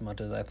out as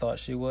much as I thought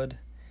she would.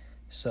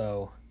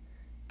 So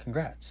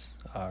congrats,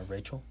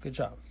 Rachel. Good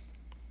job.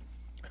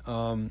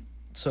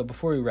 So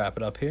before we wrap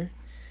it up here,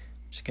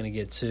 I'm just going to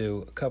get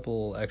to a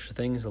couple extra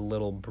things, a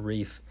little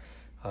brief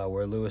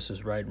where Lewis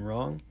is right and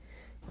wrong.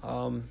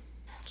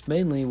 It's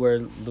mainly where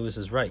Lewis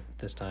is right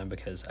this time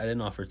because I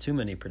didn't offer too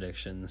many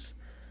predictions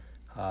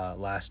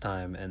last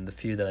time, and the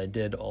few that I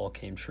did all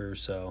came true,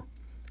 so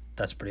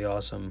that's pretty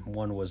awesome.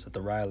 One was that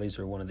the Rileys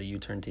were one of the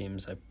U-turn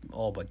teams. I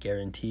all but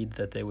guaranteed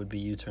that they would be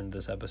U-turned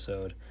this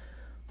episode.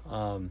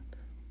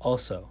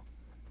 Also,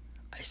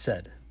 I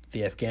said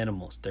the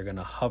Afghanimals, they're going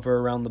to hover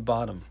around the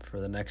bottom for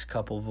the next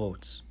couple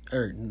votes,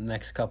 or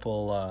next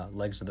couple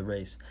legs of the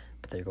race,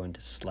 but they're going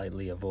to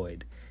slightly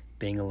avoid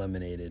being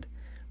eliminated.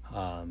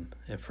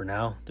 And for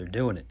now, they're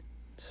doing it.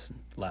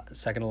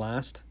 Second to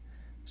last,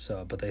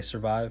 but they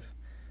survive.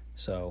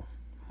 So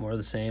more of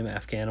the same,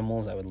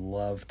 Afghanimals, I would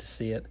love to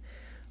see it.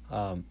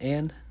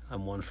 And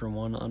I'm 1 for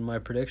 1 on my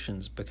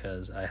predictions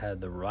because I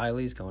had the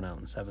Rileys going out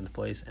in 7th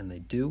place, and they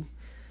do.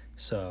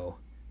 So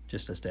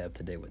just to stay up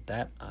to date with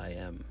that, I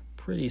am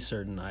pretty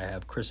certain I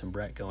have Chris and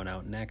Brett going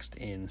out next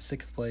in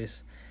 6th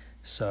place.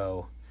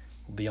 So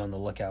we'll be on the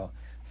lookout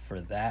for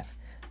that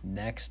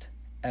next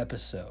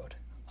episode.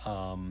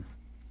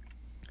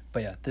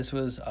 But yeah, this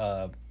was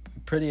a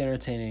pretty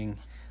entertaining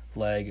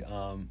leg.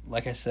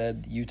 Like I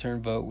said,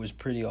 U-turn vote was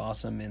pretty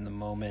awesome in the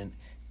moment.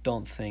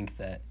 Don't think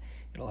that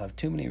it'll have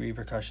too many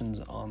repercussions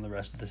on the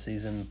rest of the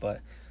season, but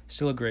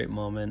still a great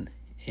moment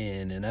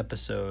in an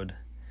episode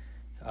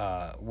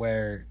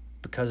where,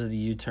 because of the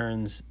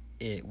U-turns,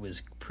 it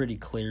was pretty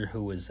clear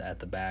who was at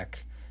the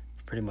back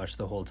pretty much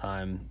the whole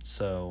time.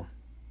 So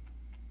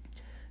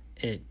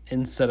it,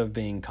 instead of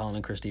being Colin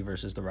and Christie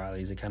versus the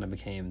Rileys, it kind of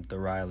became the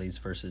Rileys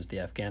versus the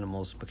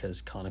Afghanimals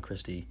because Colin and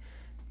Christie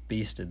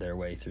beasted their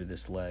way through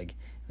this leg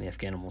and the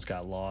Afghanimals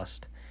got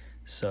lost.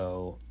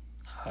 So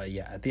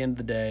at the end of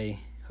the day,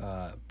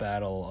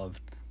 battle of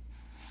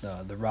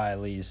the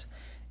Rileys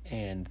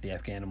and the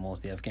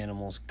Afghanimals. The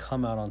Afghanimals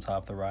come out on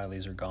top. The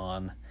Rileys are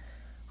gone.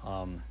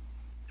 I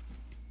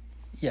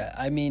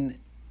mean,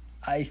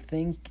 I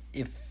think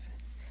if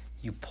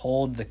you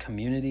polled the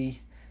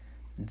community,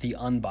 the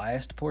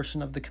unbiased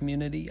portion of the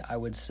community, I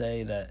would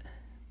say that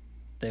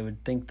they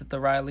would think that the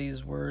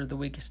Rileys were the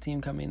weakest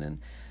team coming in.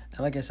 And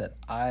like I said,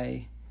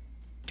 I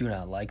do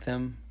not like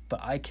them,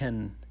 but I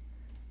can,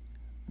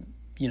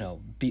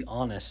 be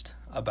honest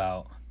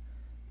about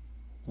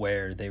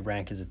where they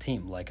rank as a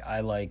team. Like, I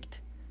liked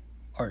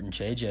Art and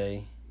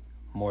JJ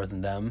more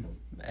than them,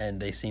 and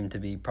they seem to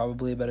be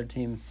probably a better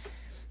team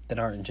than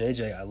Art and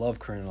JJ. I love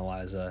Corinne and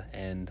Eliza,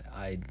 and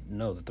I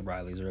know that the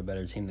Rileys are a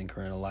better team than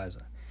Corinne and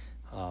Eliza.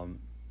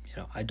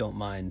 I don't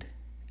mind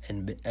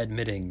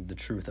admitting the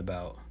truth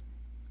about,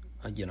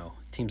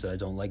 teams that I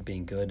don't like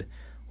being good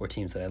or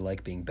teams that I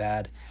like being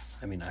bad.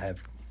 I mean, I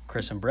have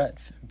Chris and Brett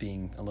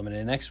being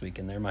eliminated next week,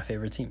 and they're my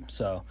favorite team.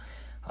 So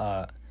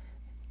I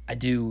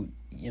do,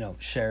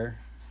 share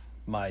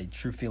my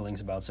true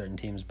feelings about certain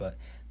teams, but at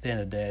the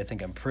end of the day, I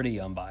think I'm pretty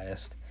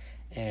unbiased.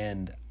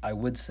 And I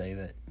would say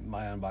that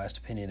my unbiased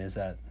opinion is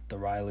that the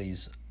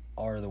Rileys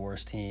are the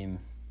worst team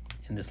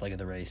in this leg of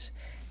the race.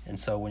 And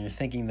so when you're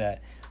thinking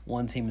that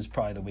one team is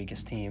probably the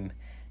weakest team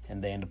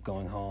and they end up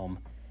going home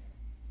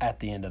at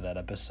the end of that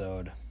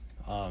episode,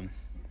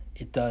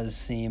 it does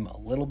seem a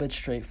little bit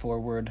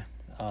straightforward.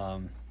 I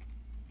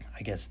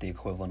guess the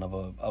equivalent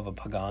of a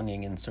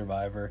pagonging in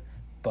Survivor.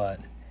 But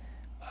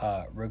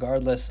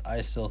regardless,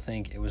 I still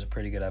think it was a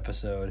pretty good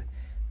episode.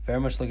 Very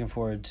much looking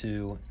forward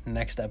to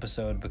next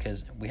episode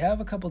because we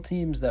have a couple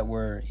teams that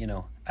were,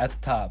 at the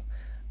top,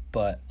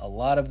 but a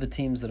lot of the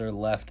teams that are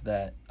left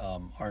that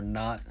are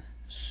not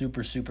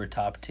super, super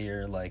top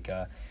tier, like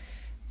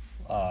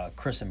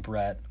Chris and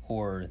Brett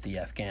or the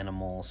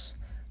Afghanimals,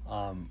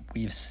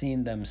 we've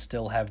seen them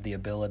still have the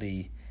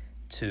ability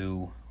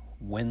to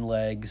win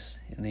legs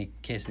in the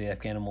case of the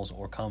Afghanimals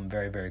or come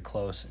very, very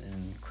close.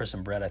 In Chris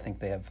and Brett, I think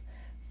they have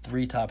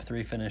 3 top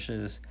 3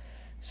 finishes.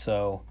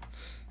 So,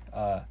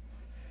 I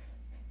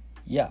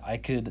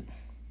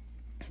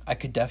I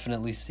could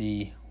definitely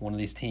see one of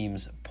these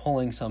teams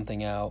pulling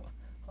something out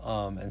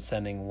and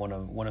sending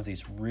one of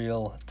these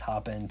real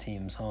top-end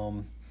teams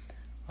home.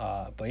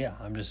 But yeah,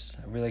 I'm just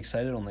really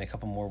excited. Only a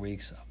couple more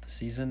weeks of the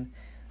season.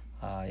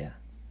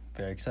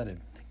 Very excited.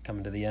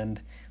 Coming to the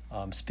end.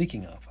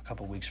 Speaking of, a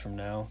couple weeks from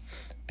now,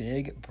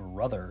 Big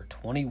Brother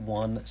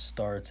 21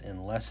 starts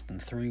in less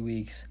than 3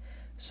 weeks.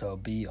 So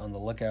be on the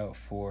lookout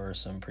for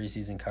some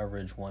preseason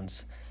coverage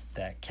once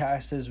that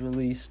cast is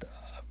released.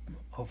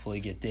 Hopefully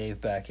get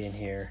Dave back in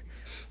here.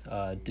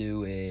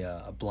 Do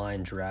a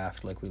blind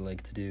draft like we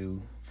like to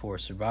do for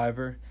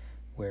Survivor,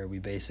 where we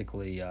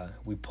basically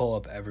we pull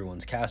up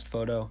everyone's cast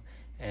photo,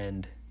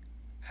 and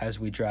as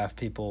we draft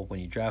people, when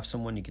you draft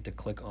someone, you get to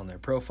click on their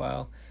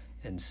profile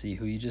and see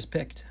who you just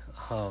picked.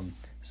 So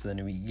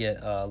then we get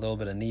a little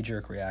bit of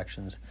knee-jerk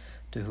reactions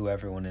to who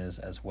everyone is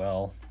as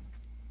well.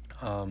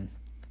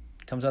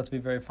 Comes out to be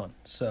very fun.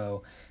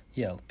 So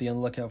yeah, be on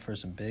the lookout for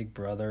some Big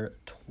Brother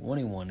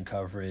 21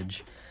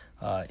 coverage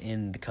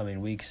in the coming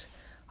weeks.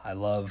 I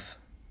love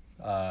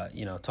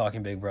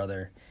talking Big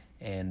Brother,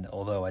 and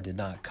although I did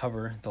not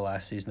cover the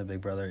last season of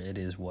Big Brother, it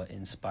is what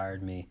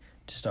inspired me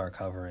to start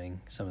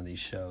covering some of these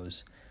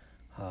shows,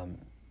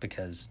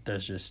 because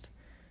there's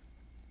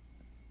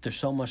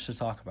so much to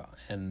talk about.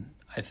 And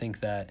I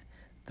think that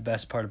the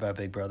best part about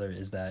Big Brother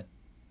is that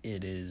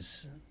it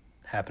is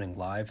happening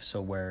live.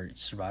 So where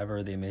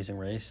Survivor, The Amazing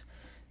Race,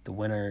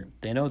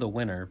 they know the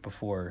winner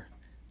before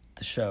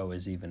the show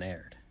is even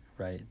aired,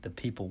 right? The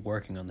people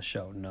working on the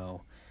show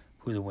know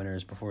who the winner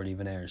is before it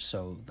even airs.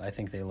 So I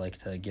think they like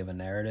to give a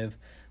narrative,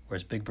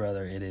 whereas Big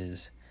Brother, it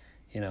is,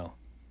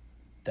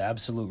 the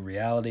absolute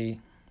reality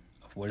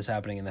of what is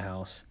happening in the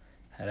house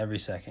at every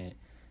second,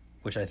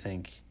 which I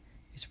think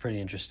is pretty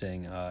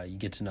interesting. You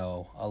get to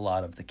know a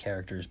lot of the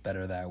characters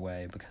better that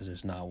way, because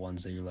there's not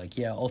ones that you're like,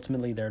 yeah,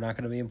 ultimately they're not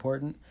going to be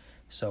important,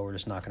 so we're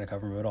just not going to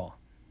cover them at all.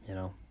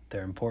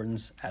 Their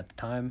importance at the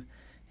time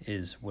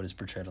is what is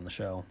portrayed on the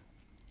show.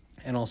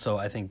 And also,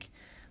 I think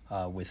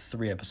with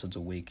 3 episodes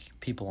a week,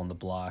 people on the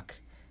block,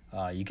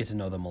 you get to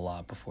know them a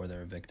lot before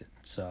they're evicted.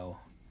 So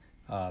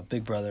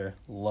Big Brother,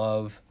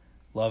 love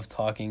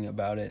talking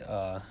about it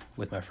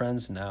with my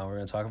friends. Now we're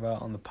going to talk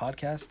about on the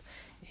podcast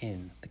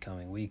in the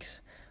coming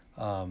weeks.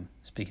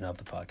 Speaking of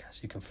the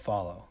podcast, you can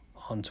follow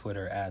on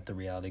Twitter at The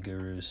Reality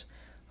Gurus.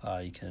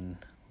 You can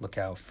look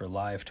out for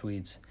live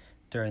tweets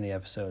during the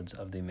episodes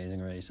of The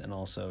Amazing Race, and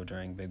also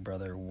during Big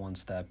Brother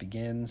once that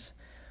begins.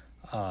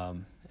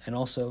 And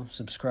also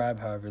subscribe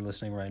however you're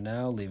listening right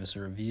now. Leave us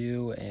a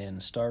review and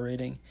a star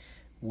rating.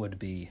 Would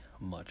be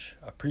much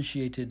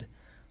appreciated.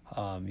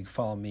 You can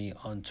follow me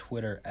on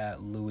Twitter at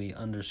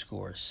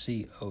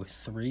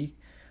Louis_CO3.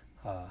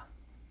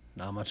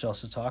 Not much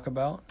else to talk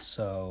about,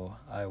 so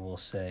I will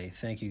say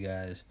thank you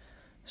guys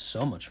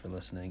so much for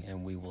listening,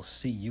 and we will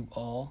see you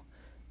all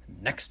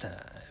next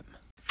time.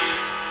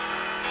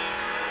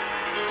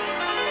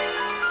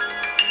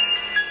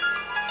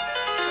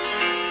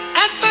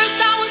 At first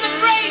I was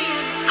afraid,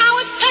 I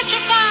was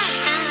petrified,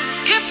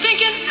 kept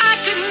thinking I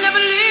could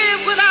never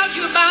live without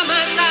you by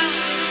my side.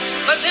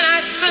 But then I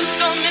spent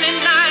so many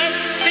nights